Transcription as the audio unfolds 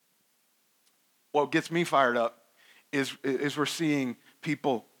what gets me fired up is we're seeing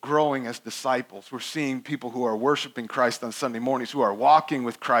people growing as disciples. We're seeing people who are worshiping Christ on Sunday mornings, who are walking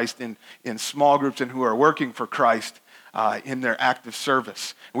with Christ in small groups, and who are working for Christ in their active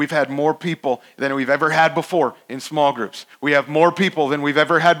service. We've had more people than we've ever had before in small groups. We have more people than we've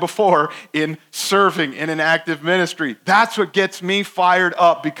ever had before in serving in an active ministry. That's what gets me fired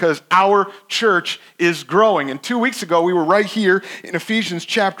up, because our church is growing. And 2 weeks ago, we were right here in Ephesians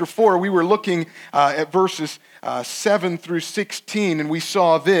chapter 4. We were looking at verses 7 through 16, and we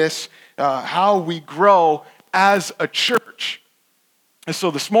saw this, how we grow as a church. And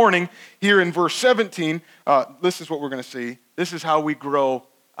so this morning, here in verse 17, this is what we're going to see. This is how we grow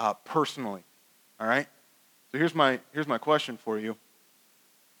personally. All right? So here's my question for you.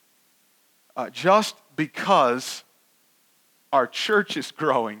 Just because our church is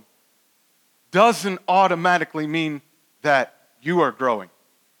growing doesn't automatically mean that you are growing.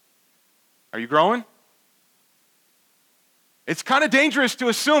 Are you growing? It's kind of dangerous to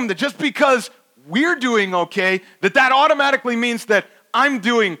assume that just because we're doing okay, that automatically means that I'm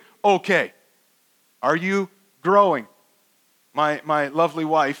doing okay. Are you growing? My lovely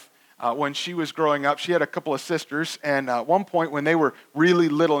wife, when she was growing up, she had a couple of sisters, and at one point when they were really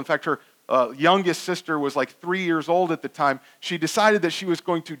little, in fact, her youngest sister was like 3 years old at the time, she decided that she was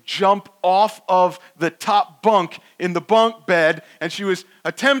going to jump off of the top bunk in the bunk bed, and she was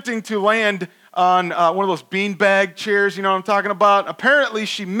attempting to land on one of those beanbag chairs, you know what I'm talking about? Apparently,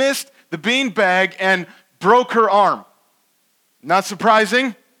 she missed the beanbag and broke her arm. Not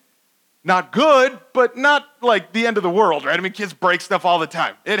surprising, not good, but not like the end of the world, right? I mean, kids break stuff all the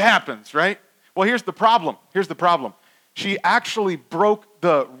time. It happens, right? Well, here's the problem. She actually broke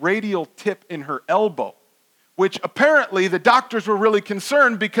the radial tip in her elbow, which apparently the doctors were really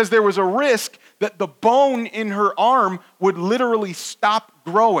concerned because there was a risk that the bone in her arm would literally stop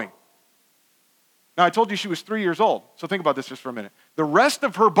growing. Now, I told you she was 3 years old, so think about this just for a minute. The rest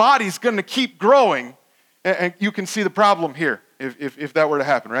of her body's going to keep growing, and you can see the problem here if that were to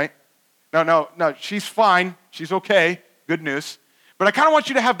happen, right? Now, she's fine. She's okay. Good news. But I kind of want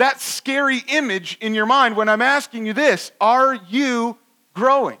you to have that scary image in your mind when I'm asking you this. Are you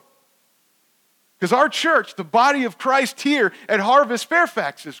growing? Because our church, the body of Christ here at Harvest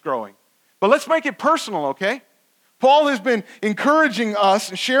Fairfax, is growing. But let's make it personal, okay? Paul has been encouraging us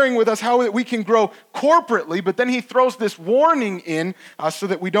and sharing with us how we can grow corporately, but then he throws this warning in so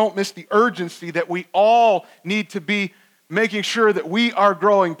that we don't miss the urgency that we all need to be making sure that we are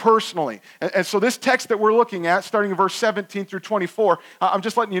growing personally. And so this text that we're looking at, starting in verse 17 through 24, I'm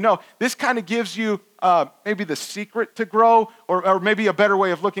just letting you know, this kind of gives you maybe the secret to grow, or maybe a better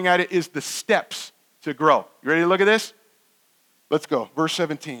way of looking at it is the steps to grow. You ready to look at this? Let's go. Verse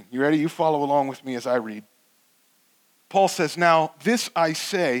 17. You ready? You follow along with me as I read. Paul says, "Now this I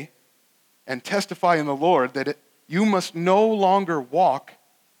say and testify in the Lord, that you must no longer walk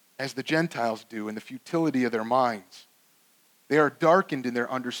as the Gentiles do in the futility of their minds. They are darkened in their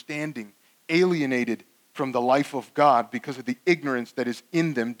understanding, alienated from the life of God because of the ignorance that is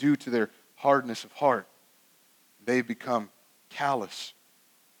in them due to their hardness of heart. They become callous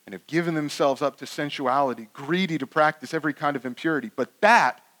and have given themselves up to sensuality, greedy to practice every kind of impurity. But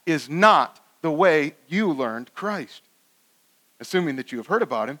that is not the way you learned Christ. Assuming that you have heard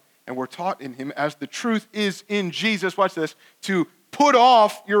about him and were taught in him as the truth is in Jesus," watch this, "to put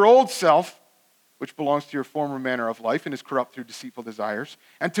off your old self, which belongs to your former manner of life and is corrupt through deceitful desires,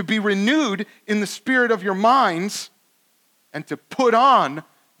 and to be renewed in the spirit of your minds, and to put on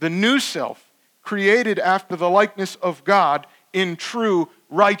the new self, created after the likeness of God in true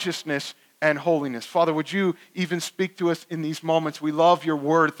righteousness and holiness." Father, would you even speak to us in these moments? We love your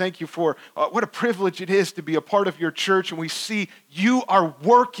word. Thank you for what a privilege it is to be a part of your church, and we see you are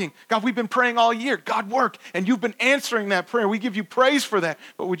working. God, we've been praying all year. God, work, and you've been answering that prayer. We give you praise for that.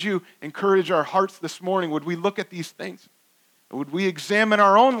 But would you encourage our hearts this morning? Would we look at these things? Would we examine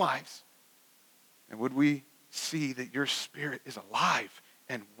our own lives? And would we see that your Spirit is alive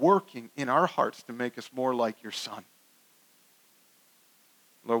and working in our hearts to make us more like your Son?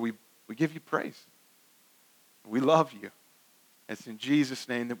 Lord, we give you praise. We love you. It's in Jesus'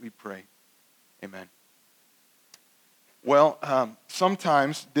 name that we pray. Amen. Well,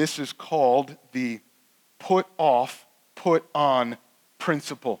 sometimes this is called the put off, put on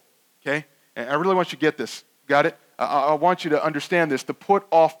principle. Okay? And I really want you to get this. Got it? I want you to understand this. The put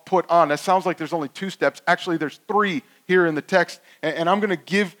off, put on. That sounds like there's only 2 steps. Actually, there's 3 here in the text. And I'm going to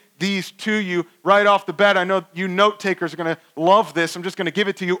give these to you right off the bat. I know you note takers are going to love this. I'm just going to give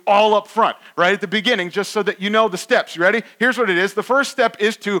it to you all up front, right at the beginning, just so that you know the steps. You ready? Here's what it is. The first step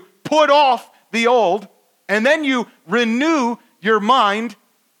is to put off the old, and then you renew your mind,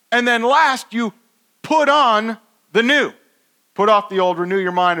 and then last, you put on the new. Put off the old, renew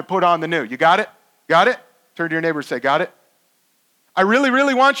your mind, and put on the new. You got it? Got it? Turn to your neighbor and say, got it? I really,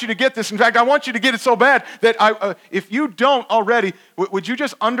 really want you to get this. In fact, I want you to get it so bad that if you don't already, would you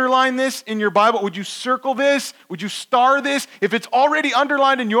just underline this in your Bible? Would you circle this? Would you star this? If it's already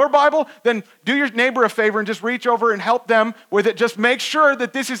underlined in your Bible, then do your neighbor a favor and just reach over and help them with it. Just make sure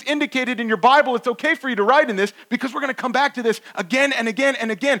that this is indicated in your Bible. It's okay for you to write in this because we're going to come back to this again and again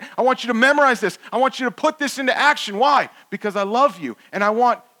and again. I want you to memorize this. I want you to put this into action. Why? Because I love you and I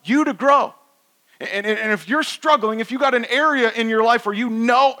want you to grow. And if you're struggling, if you got an area in your life where you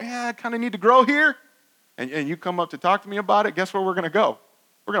know, I kind of need to grow here, and you come up to talk to me about it, guess where we're going to go?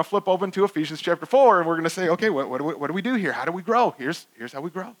 We're going to flip open to Ephesians chapter 4, and we're going to say, okay, what do we do here? How do we grow? Here's how we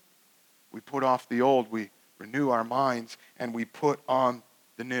grow. We put off the old, we renew our minds, and we put on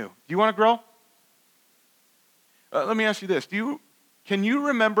the new. Do you want to grow? Let me ask you this. Can you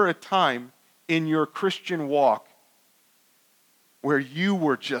remember a time in your Christian walk where you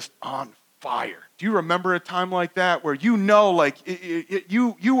were just on fire? Do you remember a time like that where you know like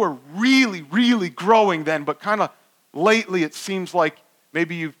you were really, really growing then, but kind of lately it seems like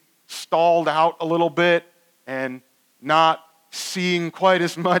maybe you've stalled out a little bit and not seeing quite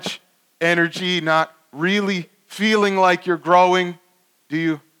as much energy, not really feeling like you're growing?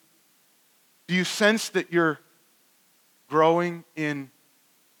 Do you sense that you're growing in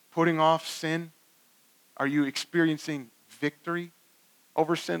putting off sin? Are you experiencing victory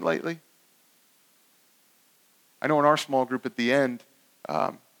over sin lately? I know in our small group at the end,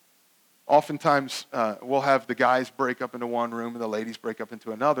 oftentimes we'll have the guys break up into one room and the ladies break up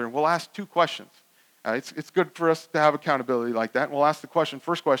into another, and we'll ask two questions. It's good for us to have accountability like that. And we'll ask the question,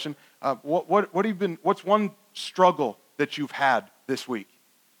 first question, what's one struggle that you've had this week?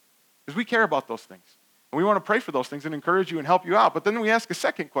 Because we care about those things. And we want to pray for those things and encourage you and help you out. But then we ask a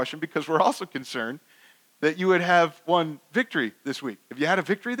second question because we're also concerned that you would have one victory this week. Have you had a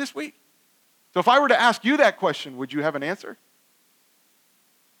victory this week? So if I were to ask you that question, would you have an answer?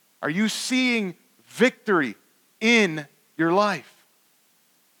 Are you seeing victory in your life?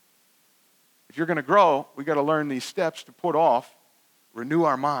 If you're going to grow, we've got to learn these steps to put off, renew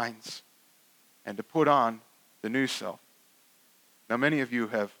our minds, and to put on the new self. Now, many of you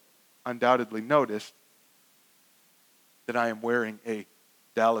have undoubtedly noticed that I am wearing a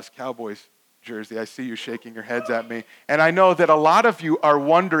Dallas Cowboys jersey. I see you shaking your heads at me. And I know that a lot of you are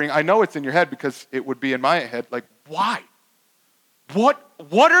wondering, I know it's in your head because it would be in my head, like, why? What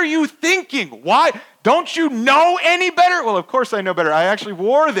are you thinking? Why? Don't you know any better? Well, of course I know better. I actually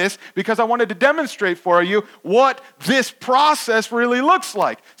wore this because I wanted to demonstrate for you what this process really looks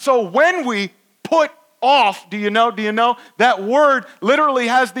like. So when we put off, do you know? That word literally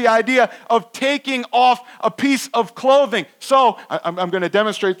has the idea of taking off a piece of clothing. So I'm going to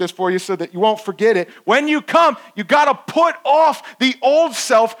demonstrate this for you so that you won't forget it. When you come, you got to put off the old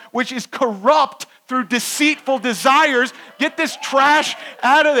self, which is corrupt through deceitful desires. Get this trash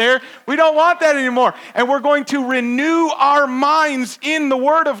out of there. We don't want that anymore. And we're going to renew our minds in the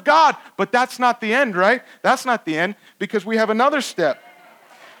Word of God. But that's not the end, right? That's not the end, because we have another step.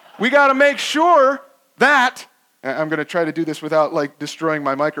 We got to make sure that, I'm going to try to do this without destroying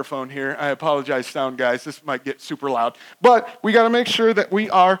my microphone here. I apologize, sound guys. This might get super loud. But we got to make sure that we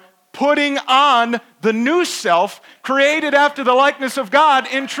are putting on the new self created after the likeness of God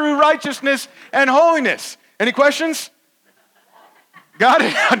in true righteousness and holiness. Any questions? Got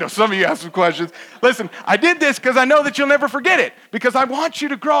it? I know some of you have some questions. Listen, I did this because I know that you'll never forget it, because I want you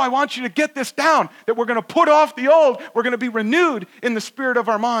to grow. I want you to get this down, that we're going to put off the old. We're going to be renewed in the spirit of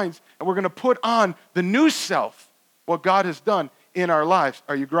our minds, and we're going to put on the new self, what God has done in our lives.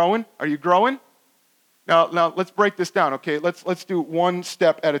 Are you growing? Are you growing? Now let's break this down, okay? Let's do one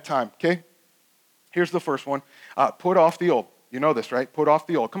step at a time, okay? Here's the first one. Put off the old. You know this, right? Put off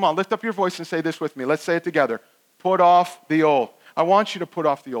the old. Come on, lift up your voice and say this with me. Let's say it together. Put off the old. I want you to put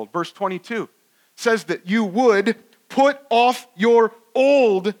off the old. Verse 22 says that you would put off your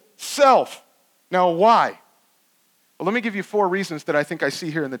old self. Now, why? Well, let me give you 4 reasons that I think I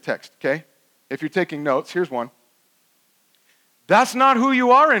see here in the text, okay? If you're taking notes, here's one. That's not who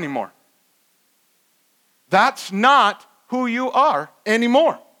you are anymore. That's not who you are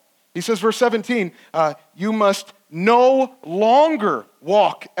anymore. He says, verse 17, you must no longer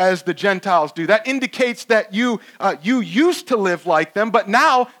walk as the Gentiles do. That indicates that you used to live like them, but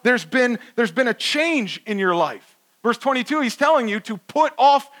now there's been a change in your life. Verse 22, he's telling you to put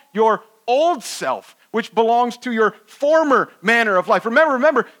off your old self, which belongs to your former manner of life.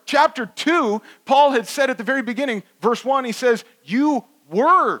 Remember, chapter 2, Paul had said at the very beginning, verse 1, he says, you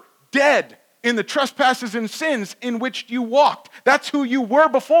were dead in the trespasses and sins in which you walked. That's who you were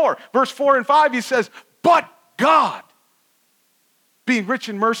before. Verse 4 and 5, he says, but God, being rich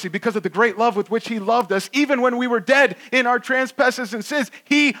in mercy because of the great love with which he loved us, even when we were dead in our trespasses and sins,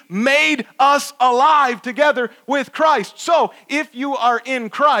 he made us alive together with Christ. So if you are in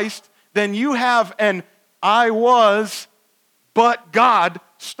Christ, then you have an I was, but God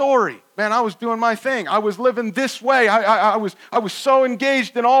story. Man, I was doing my thing. I was living this way. I was so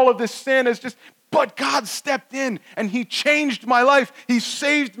engaged in all of this sin as just, but God stepped in and he changed my life. He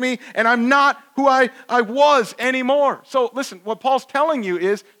saved me and I'm not who I was anymore. So listen, what Paul's telling you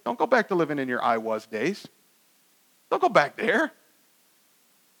is don't go back to living in your I was days. Don't go back there.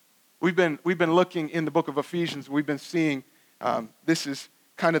 We've been looking in the book of Ephesians. We've been seeing this is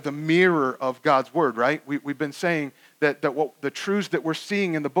kind of the mirror of God's word, right? We've been saying that what the truths that we're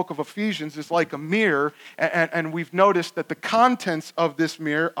seeing in the book of Ephesians is like a mirror, and we've noticed that the contents of this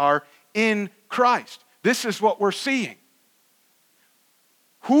mirror are in Christ. This is what we're seeing.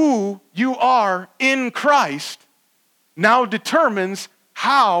 Who you are in Christ now determines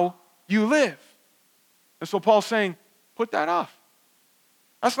how you live. And so Paul's saying, put that off.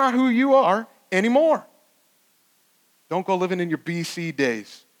 That's not who you are anymore. Don't go living in your BC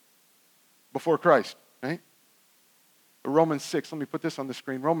days before Christ, right? Romans 6, let me put this on the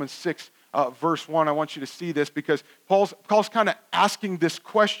screen. Romans 6, verse 1, I want you to see this because Paul's kind of asking this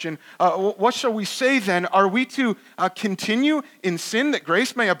question. What shall we say then? Are we to continue in sin that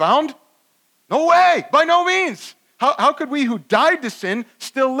grace may abound? No way, by no means. How could we who died to sin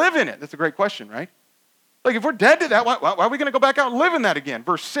still live in it? That's a great question, right? Like if we're dead to that, why are we going to go back out and live in that again?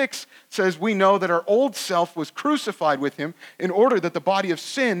 Verse 6 says, we know that our old self was crucified with him in order that the body of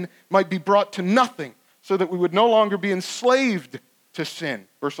sin might be brought to nothing, so that we would no longer be enslaved to sin.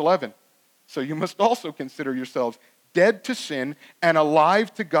 Verse 11, so you must also consider yourselves dead to sin and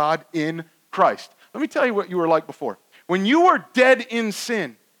alive to God in Christ. Let me tell you what you were like before. When you were dead in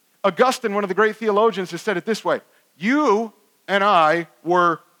sin, Augustine, one of the great theologians, has said it this way, you and I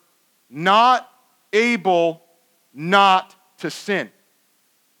were not able not to sin.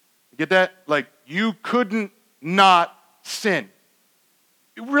 You get that? Like, you couldn't not sin.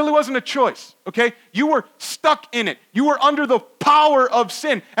 It really wasn't a choice, okay? You were stuck in it. You were under the power of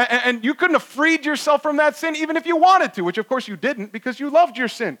sin. And you couldn't have freed yourself from that sin even if you wanted to, which of course you didn't because you loved your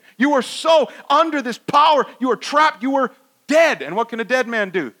sin. You were so under this power. You were trapped. You were dead. And what can a dead man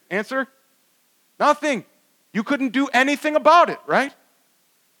do? Answer? Nothing. You couldn't do anything about it, right?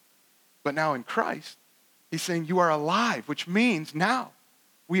 But now in Christ, he's saying you are alive, which means now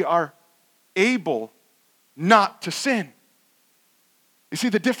we are able not to sin. You see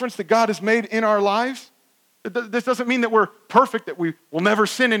the difference that God has made in our lives? This doesn't mean that we're perfect, that we will never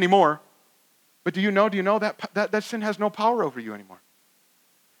sin anymore. But do you know that sin has no power over you anymore?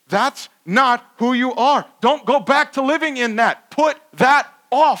 That's not who you are. Don't go back to living in that. Put that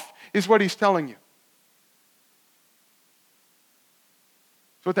off, is what he's telling you.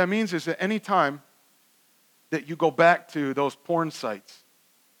 So what that means is that any time that you go back to those porn sites,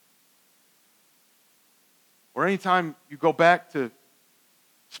 or any time you go back to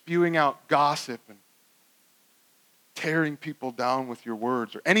spewing out gossip and tearing people down with your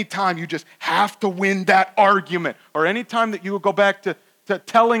words, or any time you just have to win that argument, or any time that you will go back to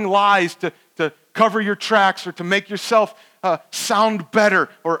telling lies to cover your tracks or to make yourself sound better,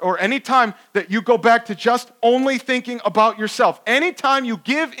 or any time that you go back to just only thinking about yourself, anytime you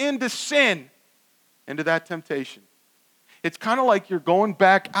give in to sin, into that temptation, it's kind of like you're going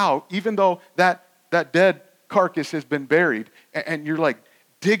back out, even though that dead carcass has been buried, and you're like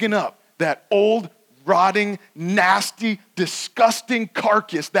digging up that old, rotting, nasty, disgusting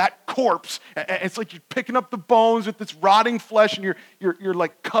carcass, that corpse. It's like you're picking up the bones with this rotting flesh, and you're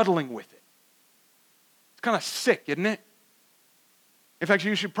like cuddling with it. It's kind of sick, isn't it? In fact,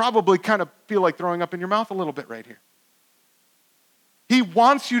 you should probably kind of feel like throwing up in your mouth a little bit right here. He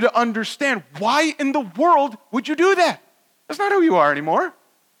wants you to understand, why in the world would you do that? That's not who you are anymore.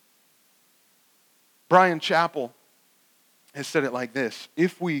 Brian Chappell has said it like this: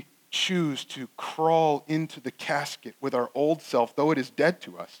 if we choose to crawl into the casket with our old self, though it is dead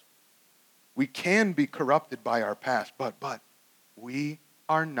to us, we can be corrupted by our past, but we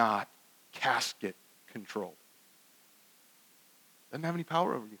are not casket controlled. Doesn't have any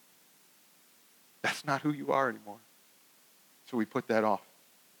power over you. That's not who you are anymore. So we put that off.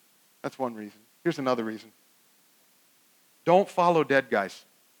 That's one reason. Here's another reason. Don't follow dead guys.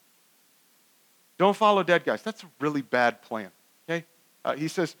 Don't follow dead guys. That's a really bad plan. Okay? He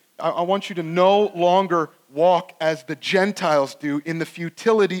says, I want you to no longer walk as the Gentiles do in the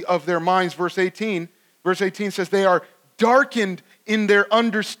futility of their minds. Verse 18 says, they are darkened in their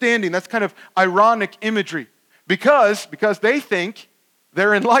understanding. That's kind of ironic imagery because they think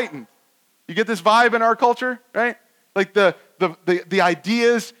they're enlightened. You get this vibe in our culture, right? Like the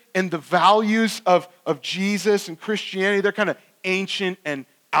ideas and the values of Jesus and Christianity, they're kind of ancient and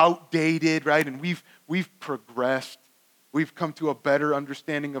outdated, right? And we've progressed. We've come to a better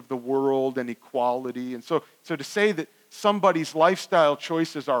understanding of the world and equality. And so to say that somebody's lifestyle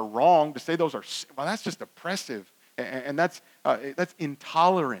choices are wrong, to say those are, well, that's just oppressive. And that's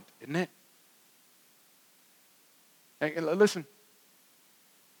intolerant, isn't it? And listen,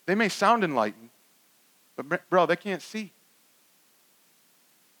 they may sound enlightened, but bro, they can't see.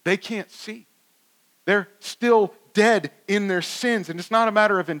 They can't see. They're still dead in their sins. And it's not a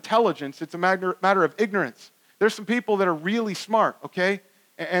matter of intelligence, it's a matter of ignorance. There's some people that are really smart, okay?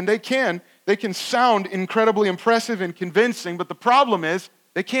 And they can sound incredibly impressive and convincing, but the problem is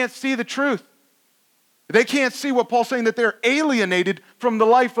they can't see the truth. They can't see what Paul's saying, that they're alienated from the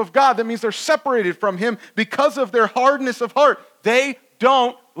life of God. That means they're separated from Him because of their hardness of heart. They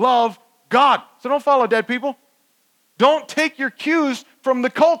don't love God. So don't follow dead people. Don't take your cues from the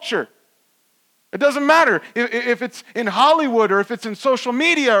culture. It doesn't matter if it's in Hollywood or if it's in social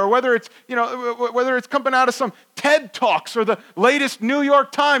media or whether it's coming out of some TED Talks or the latest New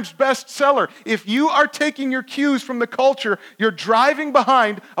York Times bestseller. If you are taking your cues from the culture, you're driving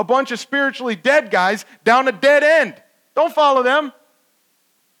behind a bunch of spiritually dead guys down a dead end. Don't follow them.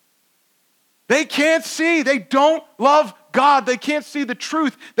 They can't see. They don't love God. They can't see the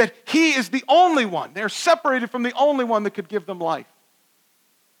truth that He is the only one. They're separated from the only one that could give them life.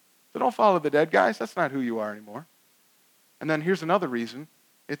 So don't follow the dead guys. That's not who you are anymore. And then here's another reason.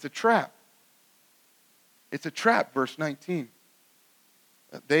 It's a trap. It's a trap, verse 19.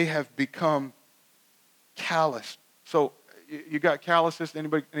 They have become calloused. So you got calluses.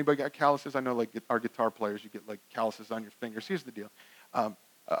 Anybody got calluses? I know like our guitar players, you get like calluses on your fingers. Here's the deal.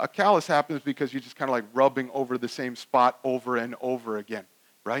 A callus happens because you're just kind of like rubbing over the same spot over and over again,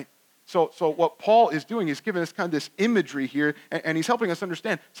 right? So what Paul is doing is giving us kind of this imagery here, and he's helping us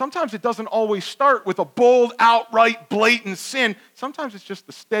understand. Sometimes it doesn't always start with a bold, outright, blatant sin. Sometimes it's just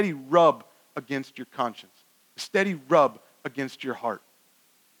the steady rub against your conscience, the steady rub against your heart.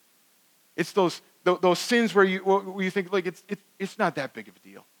 It's those sins where you think like it's not that big of a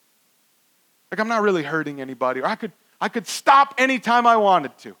deal. Like I'm not really hurting anybody, or I could stop anytime I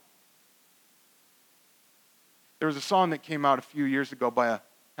wanted to. There was a song that came out a few years ago by a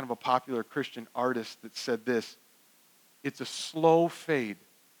kind of a popular Christian artist that said this: it's a slow fade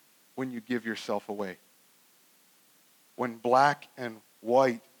when you give yourself away. When black and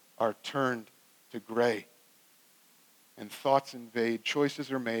white are turned to gray and thoughts invade,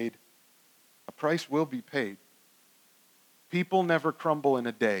 choices are made, a price will be paid. People never crumble in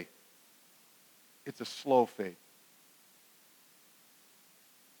a day. It's a slow fade.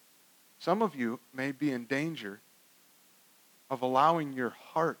 Some of you may be in danger of allowing your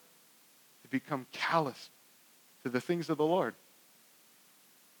heart to become callous to the things of the Lord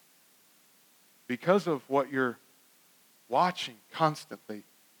because of what you're watching constantly,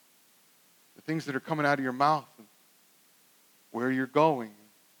 the things that are coming out of your mouth, and where you're going, and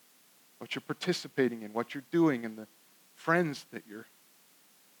what you're participating in, what you're doing, and the friends that you're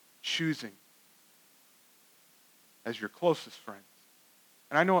choosing as your closest friends.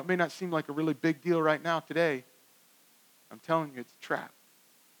 And I know it may not seem like a really big deal right now today. I'm telling you, it's a trap.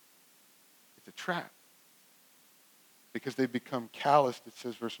 It's a trap. Because they've become calloused, it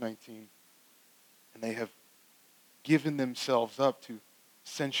says, verse 19. And they have given themselves up to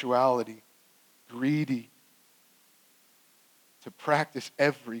sensuality, greedy, to practice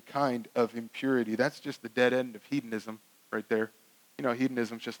every kind of impurity. That's just the dead end of hedonism right there. You know,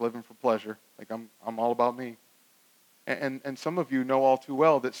 hedonism's just living for pleasure. Like, I'm all about me. And some of you know all too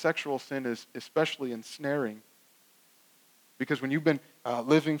well that sexual sin is especially ensnaring. Because when you've been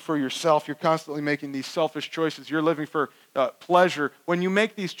living for yourself, you're constantly making these selfish choices. You're living for pleasure. When you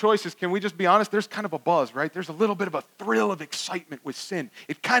make these choices, can we just be honest? There's kind of a buzz, right? There's a little bit of a thrill of excitement with sin.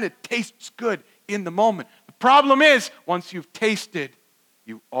 It kind of tastes good in the moment. The problem is, once you've tasted,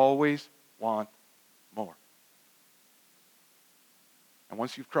 you always want more. And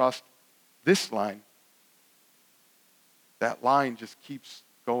once you've crossed this line, that line just keeps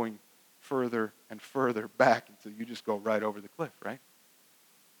going further and further back until you just go right over the cliff, right?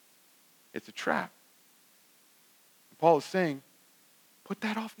 It's a trap. And Paul is saying, put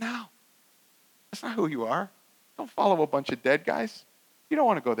that off now. That's not who you are. Don't follow a bunch of dead guys. You don't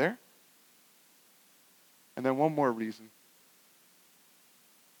want to go there. And then one more reason.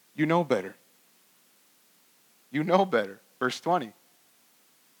 You know better. You know better. Verse 20.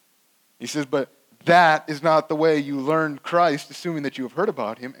 He says, but that is not the way you learned Christ, assuming that you have heard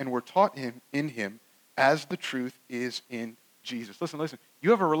about him and were taught him in him as the truth is in Jesus. Listen.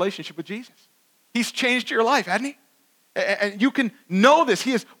 You have a relationship with Jesus. He's changed your life, hasn't he? And you can know this.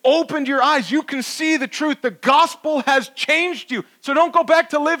 He has opened your eyes. You can see the truth. The gospel has changed you. So don't go back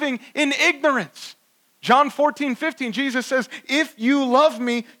to living in ignorance. John 14:15, Jesus says, if you love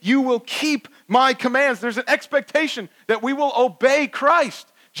me, you will keep my commands. There's an expectation that we will obey Christ.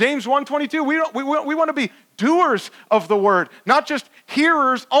 James 1:22, we want to be doers of the word, not just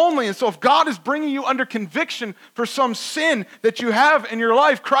hearers only. And so if God is bringing you under conviction for some sin that you have in your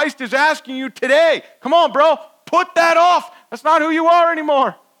life, Christ is asking you today, come on, bro, put that off. That's not who you are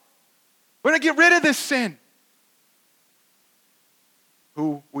anymore. We're going to get rid of this sin.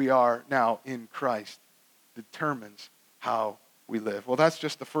 Who we are now in Christ determines how we live. Well, that's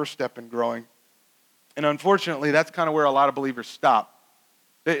just the first step in growing. And unfortunately, that's kind of where a lot of believers stop.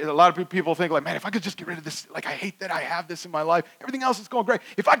 A lot of people think like, man, if I could just get rid of this, like I hate that I have this in my life. Everything else is going great.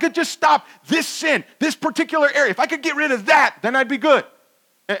 If I could just stop this sin, this particular area, if I could get rid of that, then I'd be good.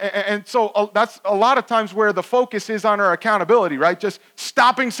 And so that's a lot of times where the focus is on our accountability, right? Just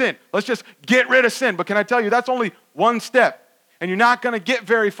stopping sin. Let's just get rid of sin. But can I tell you, that's only one step. And you're not going to get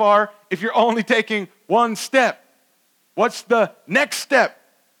very far if you're only taking one step. What's the next step?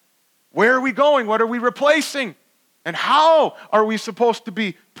 Where are we going? What are we replacing? And how are we supposed to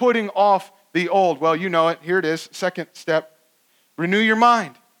be putting off the old? Well, you know it. Here it is. Second step. Renew your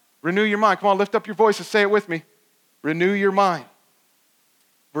mind. Renew your mind. Come on, lift up your voice and say it with me. Renew your mind.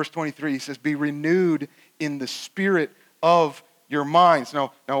 Verse 23, he says, be renewed in the spirit of your minds.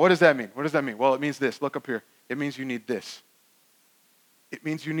 Now, what does that mean? What does that mean? Well, it means this. Look up here. It means you need this. It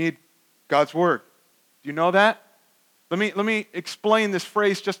means you need God's word. Do you know that? Let me explain this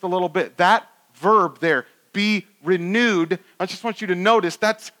phrase just a little bit. That verb there, be renewed, I just want you to notice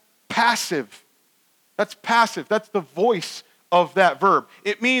that's passive. That's passive. That's the voice of that verb.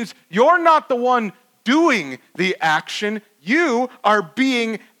 It means you're not the one doing the action. You are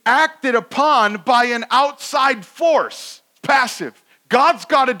being acted upon by an outside force. It's passive. God's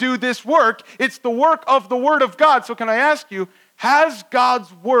got to do this work. It's the work of the Word of God. So can I ask you, has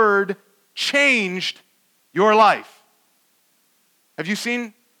God's Word changed your life? Have you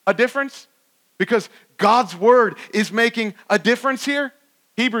seen a difference? Because God's Word is making a difference here.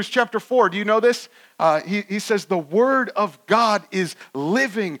 Hebrews chapter 4, do you know this? He says the Word of God is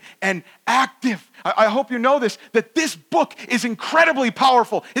living and active. I hope you know this, that this book is incredibly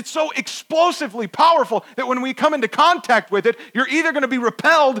powerful. It's so explosively powerful that when we come into contact with it, you're either going to be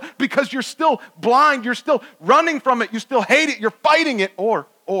repelled because you're still blind, you're still running from it, you still hate it, you're fighting it, or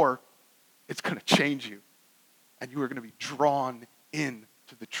it's going to change you. And you are going to be drawn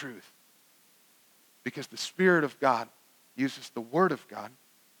into the truth. Because the Spirit of God uses the Word of God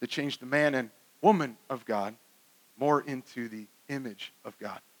to change the man and woman of God more into the image of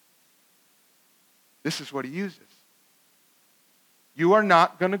God. This is what he uses. You are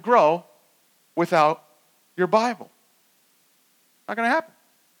not going to grow without your Bible. Not going to happen.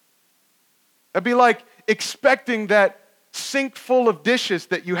 That'd be like expecting that sink full of dishes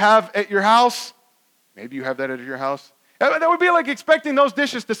that you have at your house. Maybe you have that at your house. That would be like expecting those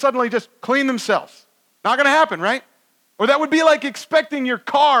dishes to suddenly just clean themselves. Not going to happen, right? Or that would be like expecting your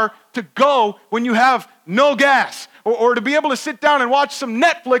car to go when you have no gas. Or to be able to sit down and watch some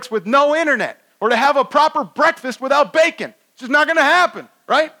Netflix with no internet. Or to have a proper breakfast without bacon. It's just not going to happen,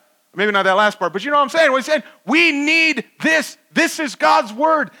 right? Maybe not that last part, but you know what I'm saying? What he's saying, we need this. This is God's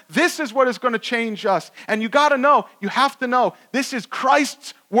Word. This is what is going to change us. And you got to know, you have to know, this is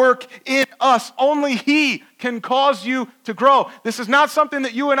Christ's work in us. Only He can cause you to grow. This is not something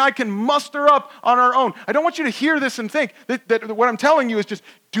that you and I can muster up on our own. I don't want you to hear this and think that what I'm telling you is just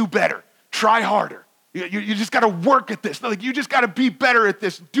do better, try harder. You just got to work at this. Like you just got to be better at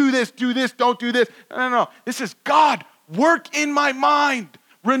this. Do this, don't do this. No. This is God, work in my mind.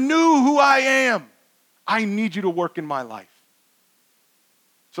 Renew who I am. I need you to work in my life.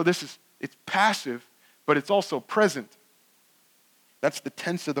 So it's passive, but it's also present. That's the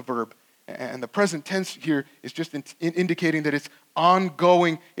tense of the verb. And the present tense here is just indicating that it's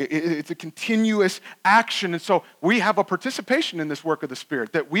ongoing. It's a continuous action. And so we have a participation in this work of the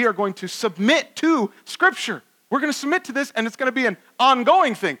Spirit that we are going to submit to Scripture. We're going to submit to this, and it's going to be an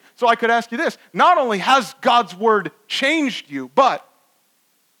ongoing thing. So I could ask you this. Not only has God's Word changed you, but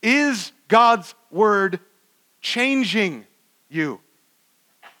is God's Word changing you?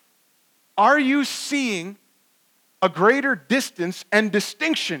 Are you seeing a greater distance and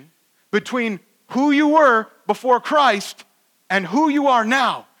distinction between who you were before Christ and who you are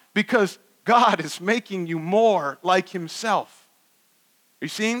now? Because God is making you more like Himself. Are you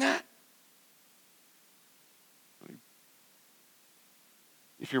seeing that?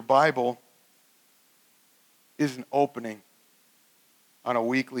 If your Bible isn't opening on a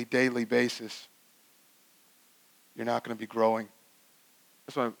weekly, daily basis, you're not going to be growing. I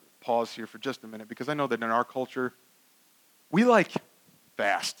just want to pause here for just a minute because I know that in our culture, we like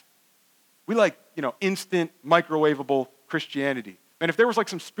fast. We like, instant, microwavable Christianity. And if there was like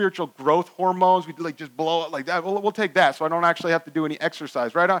some spiritual growth hormones, we'd like just blow it like that. We'll take that so I don't actually have to do any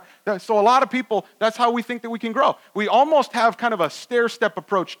exercise, right? So a lot of people, that's how we think that we can grow. We almost have kind of a stair-step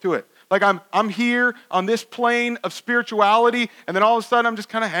approach to it. Like I'm here on this plane of spirituality, and then all of a sudden I'm just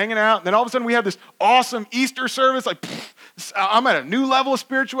kind of hanging out, and then all of a sudden we have this awesome Easter service, like I'm at a new level of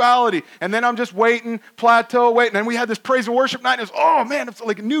spirituality, and then I'm just waiting, and then we had this praise and worship night, and it's, oh man, it's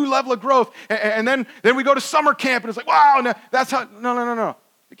like a new level of growth, and then we go to summer camp, and it's like, wow, no, that's how, no.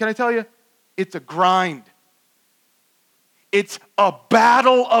 Can I tell you? It's a grind. It's a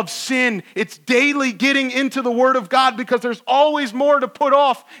battle of sin. It's daily getting into the Word of God because there's always more to put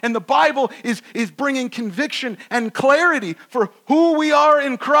off. And the Bible is bringing conviction and clarity for who we are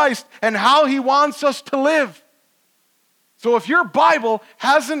in Christ and how He wants us to live. So if your Bible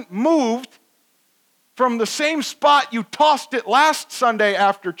hasn't moved from the same spot you tossed it last Sunday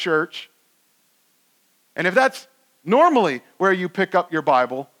after church, and if that's normally where you pick up your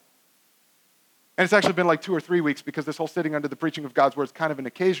Bible, and it's actually been like 2 or 3 weeks because this whole sitting under the preaching of God's Word is kind of an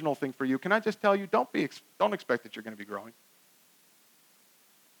occasional thing for you. Can I just tell you, don't expect that you're going to be growing.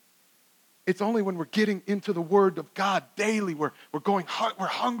 It's only when we're getting into the Word of God daily, we're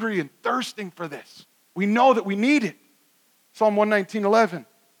hungry and thirsting for this. We know that we need it. Psalm 119:11.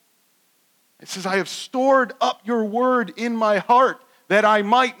 It says, I have stored up your word in my heart that I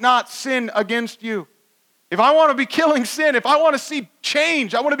might not sin against you. If I want to be killing sin, if I want to see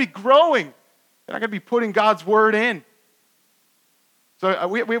change, I want to be growing, then I'm going to be putting God's word in. So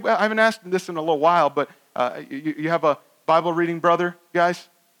I haven't asked this in a little while, but you have a Bible reading brother, guys?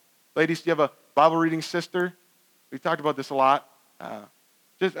 Ladies, do you have a Bible reading sister? We've talked about this a lot.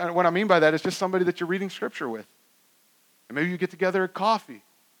 What I mean by that is just somebody that you're reading Scripture with. And maybe you get together at coffee.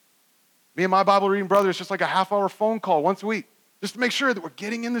 Me and my Bible reading brother, it's just like a half-hour phone call once a week, just to make sure that we're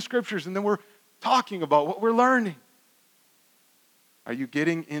getting in the Scriptures and then we're talking about what we're learning. Are you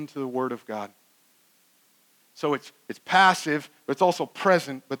getting into the Word of God? So it's passive, but it's also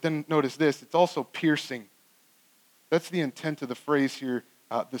present. But then notice this, it's also piercing. That's the intent of the phrase here,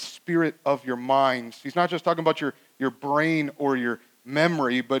 the spirit of your minds. He's not just talking about your brain or your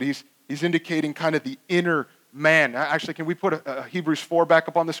memory, but he's indicating kind of the inner man. Actually, can we put Hebrews 4 back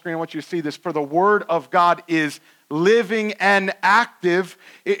up on the screen? I want you to see this. For the Word of God is living and active.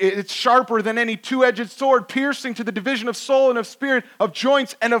 It's sharper than any two-edged sword, piercing to the division of soul and of spirit, of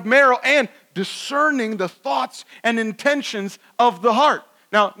joints and of marrow, and discerning the thoughts and intentions of the heart.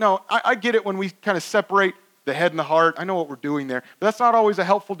 Now, I get it when we kind of separate the head and the heart. I know what we're doing there, but that's not always a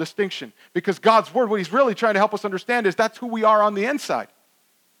helpful distinction because God's Word, what He's really trying to help us understand is that's who we are on the inside.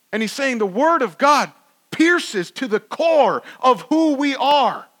 And He's saying the Word of God pierces to the core of who we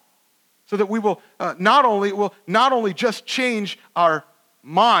are so that we will not only just change our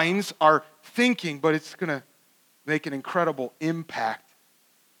minds, our thinking, but it's going to make an incredible impact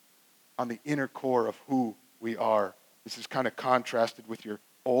on the inner core of who we are. This is kind of contrasted with your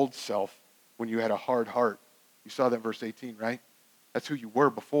old self when you had a hard heart. You saw that in verse 18, right? That's who you were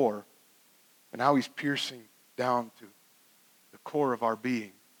before. And now He's piercing down to the core of our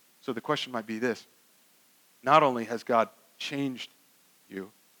being. So the question might be this. Not only has God changed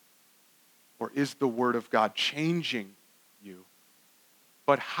you, or is the Word of God changing you,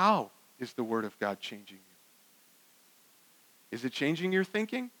 but how is the Word of God changing you? Is it changing your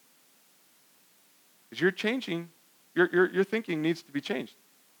thinking? Because you're changing, your thinking needs to be changed.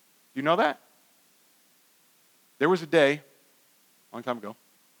 Do you know that? There was a day, a long time ago,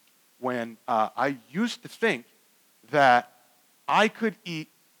 when I used to think that I could eat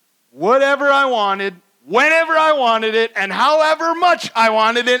whatever I wanted, whenever I wanted it, and however much I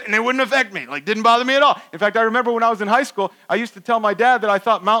wanted it, and it wouldn't affect me. Like, didn't bother me at all. In fact, I remember when I was in high school, I used to tell my dad that I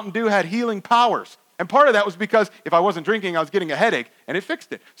thought Mountain Dew had healing powers. And part of that was because if I wasn't drinking, I was getting a headache, and it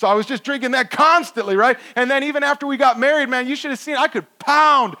fixed it. So I was just drinking that constantly, right? And then even after we got married, man, you should have seen, I could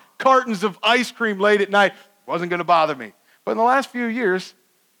pound cartons of ice cream late at night. It wasn't going to bother me. But in the last few years,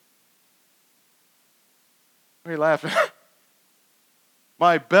 why are you laughing?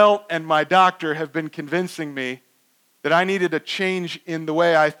 My belt and my doctor have been convincing me that I needed a change in the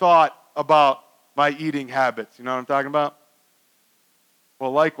way I thought about my eating habits. You know what I'm talking about?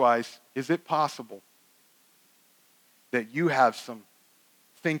 Well, likewise, is it possible that you have some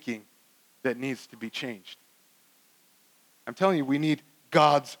thinking that needs to be changed? I'm telling you, we need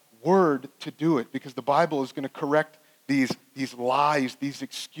God's Word to do it because the Bible is going to correct these lies, these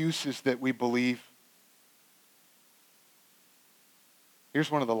excuses that we believe. Here's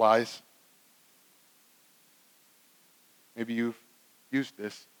one of the lies. Maybe you've used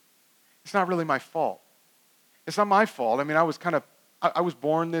this. It's not really my fault. It's not my fault. I mean, I was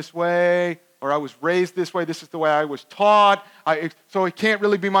born this way, or I was raised this way. This is the way I was taught. So it can't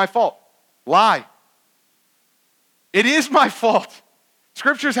really be my fault. Lie. It is my fault.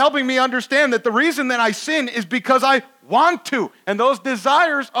 Scripture is helping me understand that the reason that I sin is because I want to, and those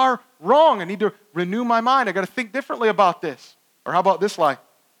desires are wrong. I need to renew my mind. I got to think differently about this. Or how about this lie?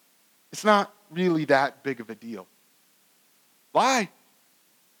 It's not really that big of a deal. Lie.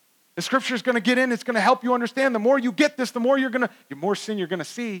 The Scripture is going to get in. It's going to help you understand. The more you get this, the more more sin you're going to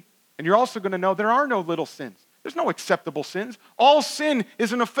see. And you're also going to know there are no little sins. There's no acceptable sins. All sin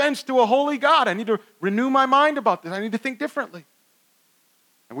is an offense to a holy God. I need to renew my mind about this. I need to think differently.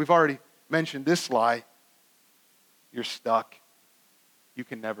 And we've already mentioned this lie. You're stuck. You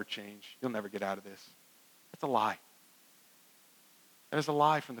can never change. You'll never get out of this. That's a lie. That is a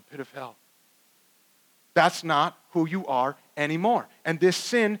lie from the pit of hell. That's not who you are anymore. And this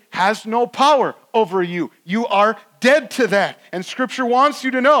sin has no power over you. You are dead to that. And Scripture wants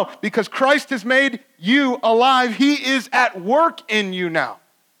you to know, because Christ has made you alive, He is at work in you now.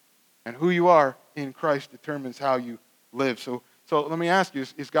 And who you are in Christ determines how you live. So let me ask you,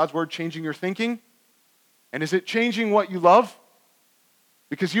 is God's Word changing your thinking? And is it changing what you love?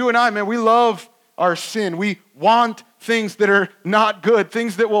 Because you and I, man, we love our sin. We want things that are not good,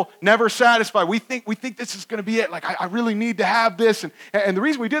 things that will never satisfy. We think this is going to be it. Like, I really need to have this. And the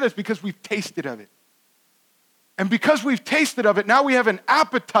reason we do this is because we've tasted of it. And because we've tasted of it, now we have an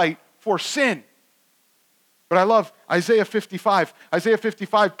appetite for sin. But I love Isaiah 55. Isaiah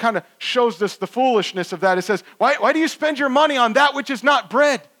 55 kind of shows us the foolishness of that. It says, why do you spend your money on that which is not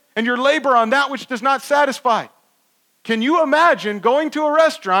bread, and your labor on that which does not satisfy? Can you imagine going to a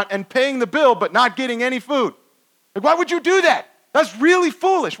restaurant and paying the bill but not getting any food? Like, why would you do that? That's really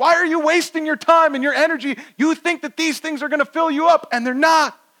foolish. Why are you wasting your time and your energy? You think that these things are going to fill you up, and they're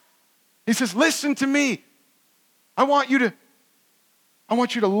not. He says, listen to me. I want you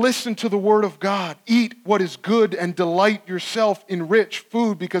to listen to the Word of God. Eat what is good and delight yourself in rich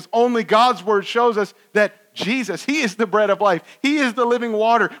food, because only God's Word shows us that Jesus, He is the bread of life. He is the living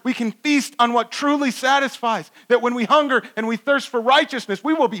water. We can feast on what truly satisfies. That when we hunger and we thirst for righteousness,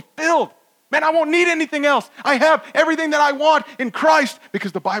 we will be filled. Man, I won't need anything else. I have everything that I want in Christ,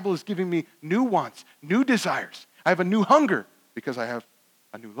 because the Bible is giving me new wants, new desires. I have a new hunger because I have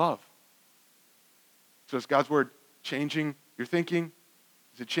a new love. So is God's Word changing your thinking?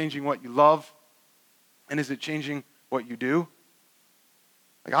 Is it changing what you love? And is it changing what you do?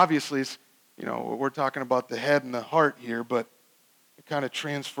 Like, obviously, it's, we're talking about the head and the heart here, but it kind of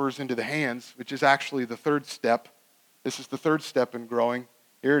transfers into the hands, which is actually the third step. This is the third step in growing.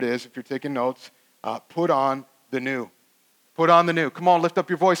 Here it is, if you're taking notes. Put on the new. Put on the new. Come on, lift up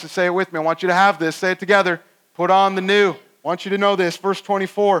your voice and say it with me. I want you to have this. Say it together. Put on the new. I want you to know this. Verse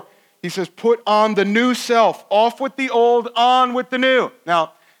 24, he says, put on the new self. Off with the old, on with the new.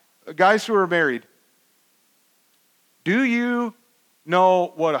 Now, guys who are married, do you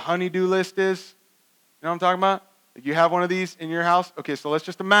know what a honey-do list is? You know what I'm talking about? Like, you have one of these in your house? Okay, so let's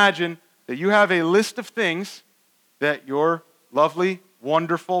just imagine that you have a list of things that your lovely,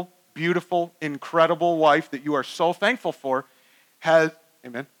 wonderful, beautiful, incredible wife that you are so thankful for has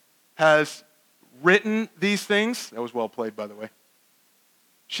written these things. That was well played, by the way.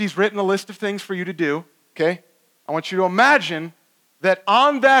 She's written a list of things for you to do, okay? I want you to imagine that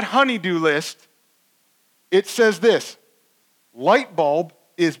on that honey-do list, it says this: light bulb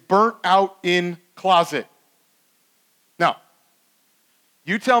is burnt out in closet. Now,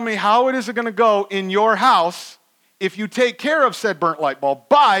 you tell me how it is going to go in your house if you take care of said burnt light bulb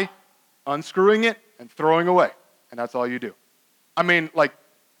by unscrewing it and throwing away. And that's all you do. I mean, like,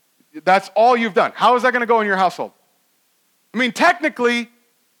 that's all you've done. How is that going to go in your household? I mean, technically,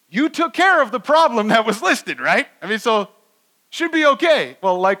 you took care of the problem that was listed, right? I mean, so should be okay.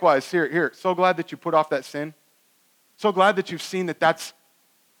 Well, likewise, here. So glad that you put off that sin. So glad that you've seen that that's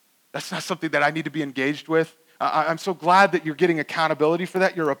not something that I need to be engaged with. I'm so glad that you're getting accountability for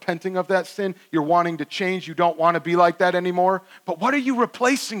that. You're repenting of that sin. You're wanting to change. You don't want to be like that anymore. But what are you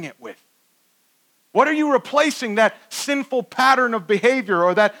replacing it with? What are you replacing that sinful pattern of behavior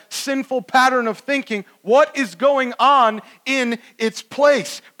or that sinful pattern of thinking? What is going on in its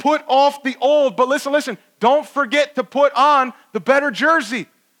place? Put off the old. But listen. Don't forget to put on the better jersey.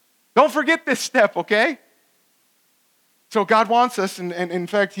 Don't forget this step, okay? So God wants us, and in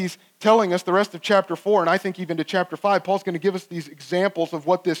fact, he's telling us the rest of chapter 4, and I think even to chapter 5, Paul's going to give us these examples of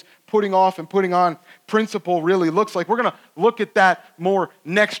what this putting off and putting on principle really looks like. We're going to look at that more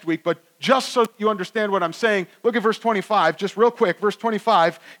next week, but just so you understand what I'm saying, look at verse 25, just real quick. Verse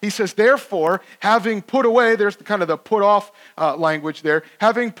 25, he says, therefore, having put away, there's kind of the put off language there,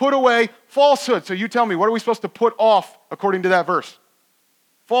 having put away falsehood. So you tell me, what are we supposed to put off according to that verse?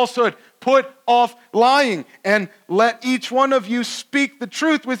 Falsehood. Put off lying, and let each one of you speak the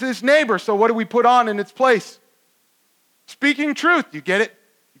truth with his neighbor. So what do we put on in its place? Speaking truth. You get it?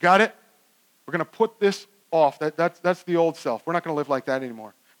 You got it? We're going to put this off. That's the old self. We're not going to live like that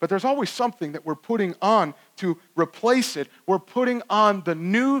anymore. But there's always something that we're putting on to replace it. We're putting on the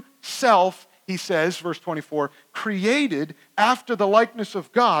new self, he says, verse 24, created after the likeness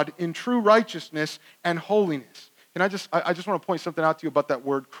of God in true righteousness and holiness. And I just want to point something out to you about that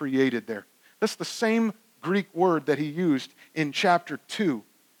word created there. That's the same Greek word that he used in chapter 2,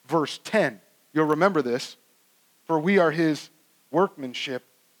 verse 10. You'll remember this. For we are his workmanship,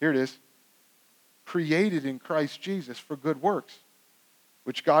 here it is, created in Christ Jesus for good works,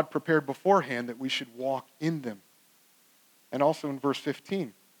 which God prepared beforehand that we should walk in them. And also in verse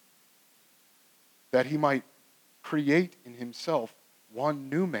 15, that he might create in himself one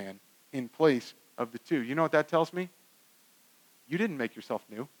new man in place of the two. You know what that tells me? You didn't make yourself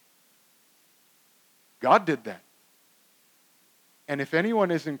new. God did that. And if anyone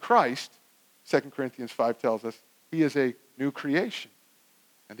is in Christ, 2 Corinthians 5 tells us, he is a new creation.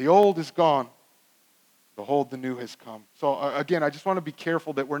 And the old is gone. Behold, the new has come. So again, I just want to be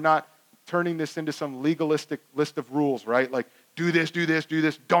careful that we're not turning this into some legalistic list of rules, right? Like, do this, do this, do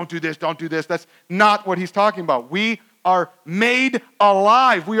this, don't do this, don't do this. That's not what he's talking about. We are made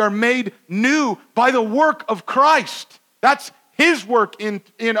alive. We are made new by the work of Christ. That's his work in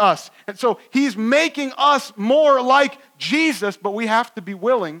us. And so he's making us more like Jesus, but we have to be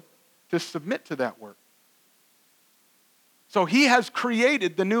willing to submit to that work. So he has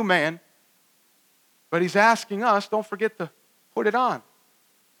created the new man, but he's asking us, don't forget to put it on. I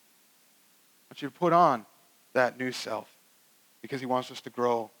want you to put on that new self because he wants us to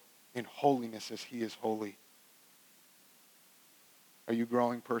grow in holiness as he is holy. Are you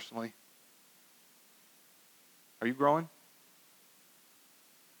growing personally? Are you growing?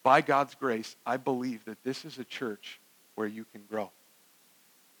 By God's grace, I believe that this is a church where you can grow.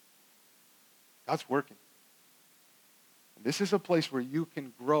 God's working. And this is a place where you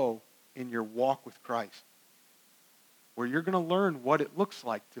can grow in your walk with Christ, where you're going to learn what it looks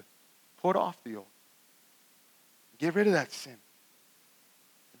like to put off the old, get rid of that sin,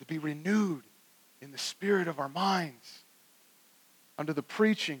 and to be renewed in the spirit of our minds, under the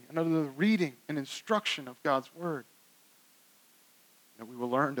preaching and under the reading and instruction of God's word. And we will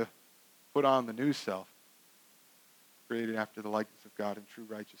learn to put on the new self, created after the likeness of God in true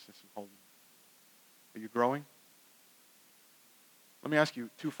righteousness and holiness. Are you growing? Let me ask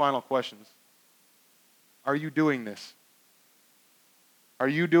you two final questions. Are you doing this? Are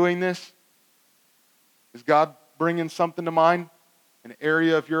you doing this? Is God bringing something to mind? An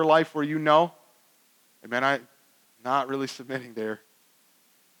area of your life where you know, hey man, I'm not really submitting there.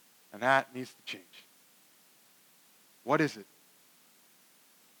 And that needs to change. What is it?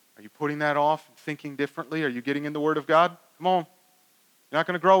 Are you putting that off and thinking differently? Are you getting in the Word of God? Come on. You're not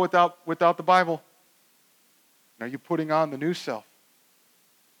going to grow without the Bible. And are you putting on the new self?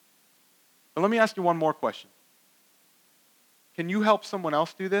 But let me ask you one more question. Can you help someone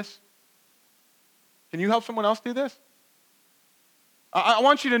else do this? Can you help someone else do this? I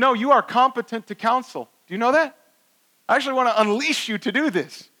want you to know you are competent to counsel. Do you know that? I actually want to unleash you to do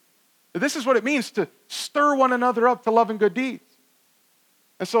this. This is what it means to stir one another up to love and good deeds.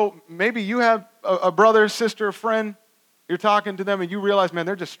 And so maybe you have a brother, sister, a friend, you're talking to them and you realize, man,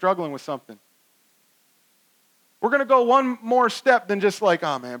 they're just struggling with something. We're going to go one more step than just like,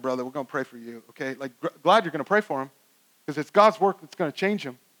 oh man, brother, we're going to pray for you, okay? Like, glad you're going to pray for them because it's God's work that's going to change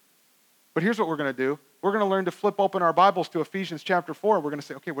them. But here's what we're going to do. We're going to learn to flip open our Bibles to Ephesians chapter 4. We're going to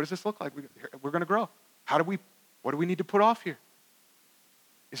say, okay, what does this look like? We're going to grow. What do we need to put off here?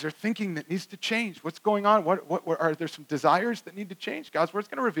 Is there thinking that needs to change? What's going on? What are there some desires that need to change? God's word's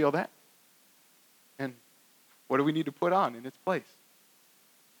going to reveal that. And what do we need to put on in its place?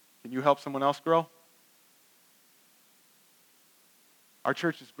 Can you help someone else grow? Our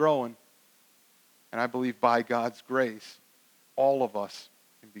church is growing, and I believe by God's grace, all of us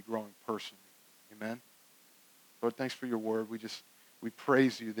can be growing personally. Amen? Lord, thanks for your word. We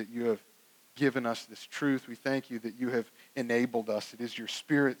praise you that you have given us this truth. We thank you that you have enabled us. It is your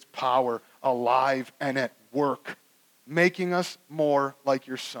Spirit's power alive and at work, making us more like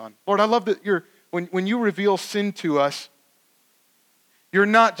your Son. Lord, I love that when you reveal sin to us, You're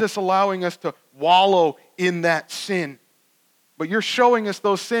not just allowing us to wallow in that sin, but you're showing us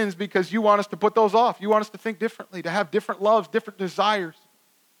those sins because you want us to put those off. You want us to think differently, to have different loves, different desires.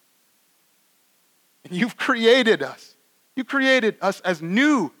 And you've created us. You created us as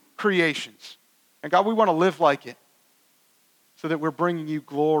new creations. And God, we want to live like it so that we're bringing you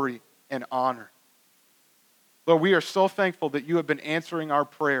glory and honor. Lord, we are so thankful that you have been answering our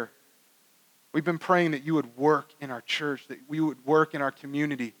prayer. We've been praying that you would work in our church, that we would work in our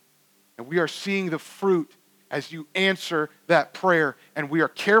community. And we are seeing the fruit as you answer that prayer. And we are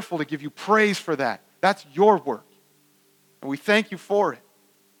careful to give you praise for that. That's your work. And we thank you for it.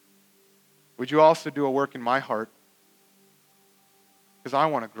 Would you also do a work in my heart? Because I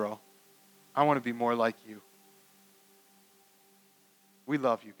want to grow. I want to be more like you. We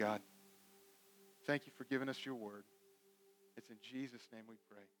love you, God. Thank you for giving us your word. It's in Jesus' name we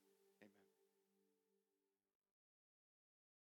pray.